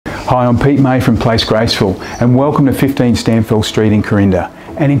Hi, I'm Pete May from Place Graceful and welcome to 15 Stanfell Street in Corinda.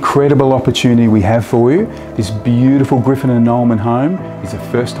 An incredible opportunity we have for you. This beautiful Griffin and Nolman home is the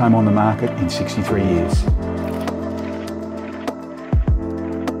first home on the market in 63 years.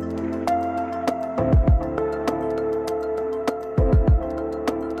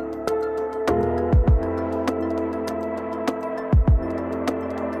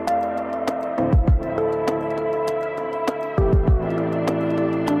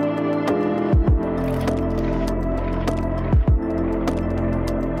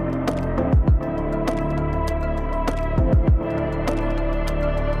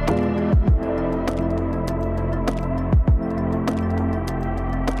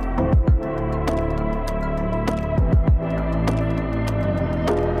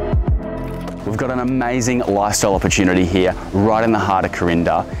 We've got an amazing lifestyle opportunity here, right in the heart of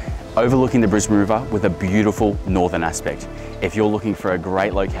Corinda, overlooking the Brisbane River with a beautiful northern aspect. If you're looking for a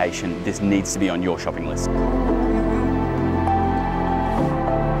great location, this needs to be on your shopping list.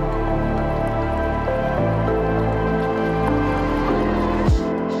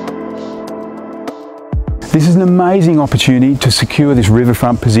 This is an amazing opportunity to secure this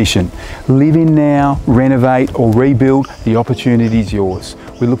riverfront position. Live in now, renovate or rebuild, the opportunity is yours.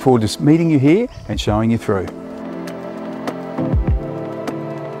 We look forward to meeting you here and showing you through.